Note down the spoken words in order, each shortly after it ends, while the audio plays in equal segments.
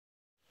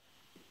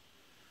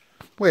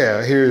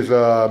Well, here's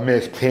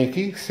Miss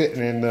Pinky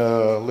sitting in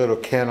the little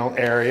kennel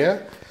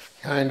area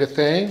kind of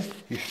thing.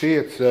 You see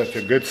it's such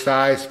a good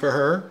size for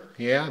her.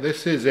 Yeah,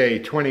 this is a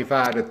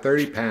 25 to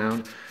 30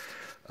 pound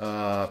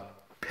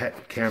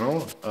pet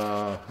kennel.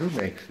 Who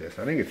makes this?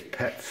 I think it's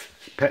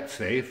Pet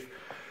Safe.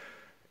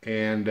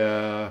 And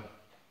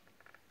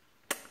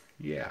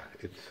yeah,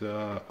 it's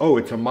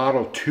it's a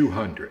model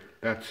 200.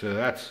 That's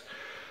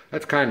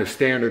kind of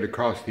standard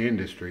across the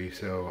industry.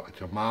 So it's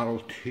a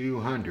model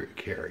 200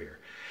 carrier.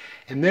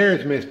 And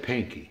there's Miss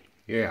Pinky.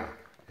 Yeah,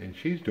 and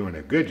she's doing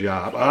a good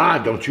job.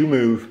 Don't you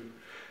move.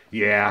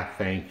 Yeah,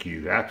 thank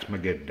you. That's my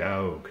good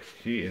dog.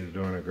 She is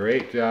doing a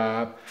great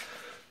job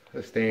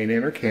of staying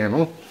in her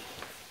kennel.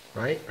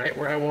 Right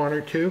where I want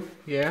her to.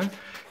 Yeah,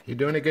 you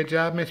doing a good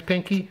job, Miss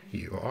Pinky?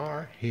 You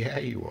are. Yeah,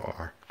 you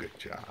are. Good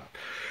job.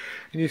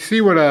 And you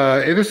see what,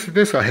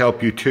 this will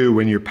help you too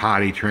when you're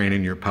potty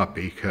training your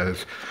puppy,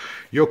 because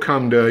you'll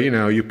come to,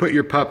 you put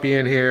your puppy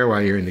in here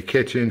while you're in the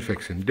kitchen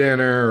fixing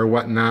dinner or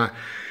whatnot.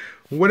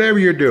 Whatever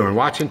you're doing,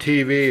 watching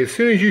TV, as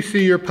soon as you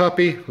see your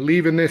puppy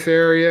leaving this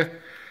area,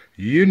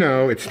 you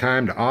know it's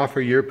time to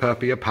offer your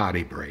puppy a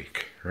potty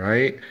break,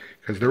 right?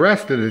 Because the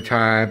rest of the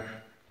time,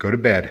 go to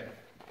bed,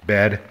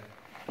 bed,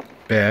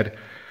 bed.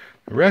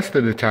 The rest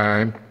of the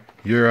time,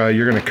 you're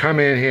going to come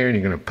in here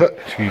and you're going to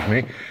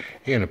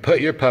put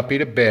your puppy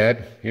to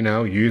bed,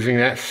 using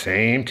that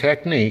same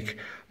technique,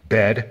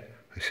 bed.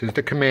 This is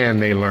the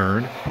command they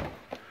learn.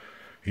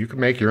 You can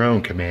make your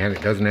own command.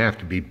 It doesn't have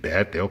to be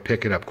bed. They'll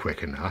pick it up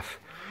quick enough.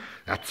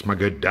 That's my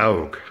good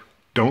dog.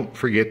 Don't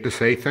forget to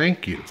say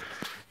thank you.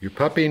 Your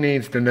puppy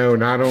needs to know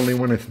not only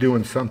when it's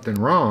doing something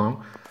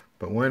wrong,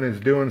 but when it's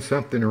doing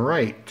something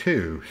right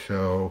too.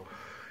 So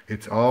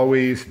it's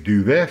always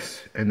do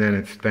this, and then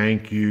it's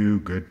thank you,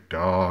 good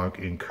dog,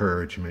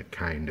 encouragement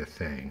kind of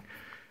thing.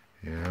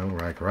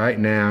 Like right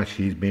now,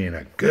 she's being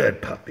a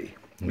good puppy.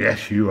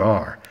 Yes, you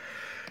are.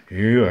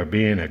 You are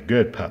being a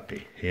good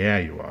puppy. Yeah,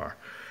 you are.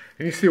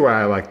 And you see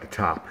why I like the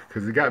top,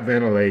 because it got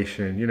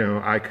ventilation.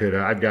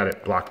 I've got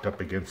it blocked up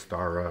against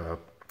our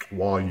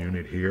wall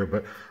unit here,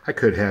 but I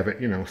could have it,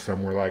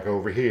 somewhere like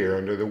over here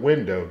under the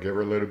window, give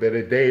her a little bit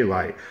of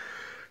daylight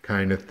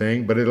kind of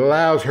thing. But it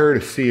allows her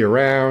to see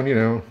around,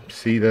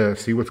 see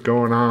what's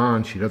going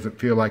on. She doesn't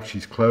feel like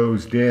she's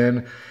closed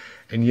in,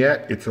 and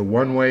yet it's a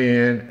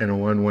one-way in and a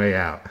one-way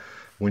out.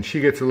 When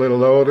she gets a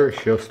little older,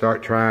 she'll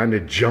start trying to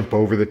jump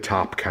over the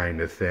top kind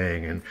of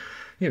thing, and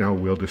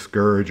we'll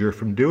discourage her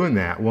from doing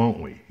that,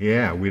 won't we?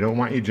 Yeah, we don't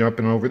want you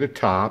jumping over the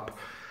top.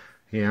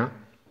 Yeah,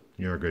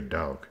 you're a good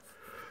dog.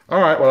 All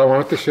right, well, I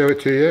wanted to show it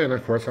to you, and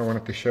of course I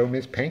wanted to show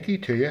Miss Pinky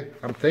to you.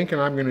 I'm thinking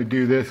I'm going to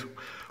do this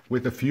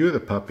with a few of the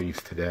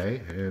puppies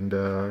today, and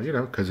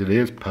because it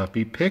is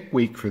puppy pick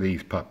week for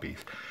these puppies.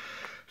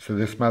 So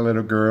this is my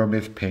little girl,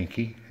 Miss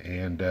Pinky,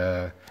 and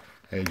as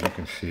you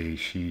can see,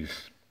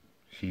 she's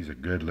a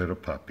good little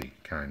puppy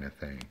kind of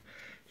thing.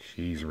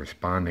 She's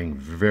responding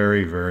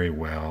very, very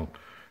well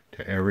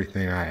to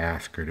everything I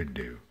ask her to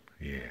do.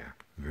 Yeah,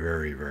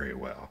 very, very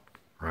well,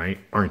 right?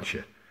 Aren't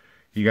you?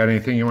 You got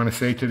anything you want to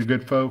say to the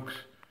good folks?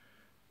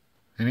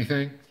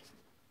 Anything?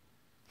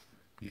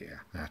 Yeah,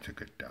 that's a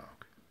good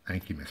dog.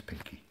 Thank you, Miss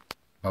Pinky.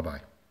 Bye-bye.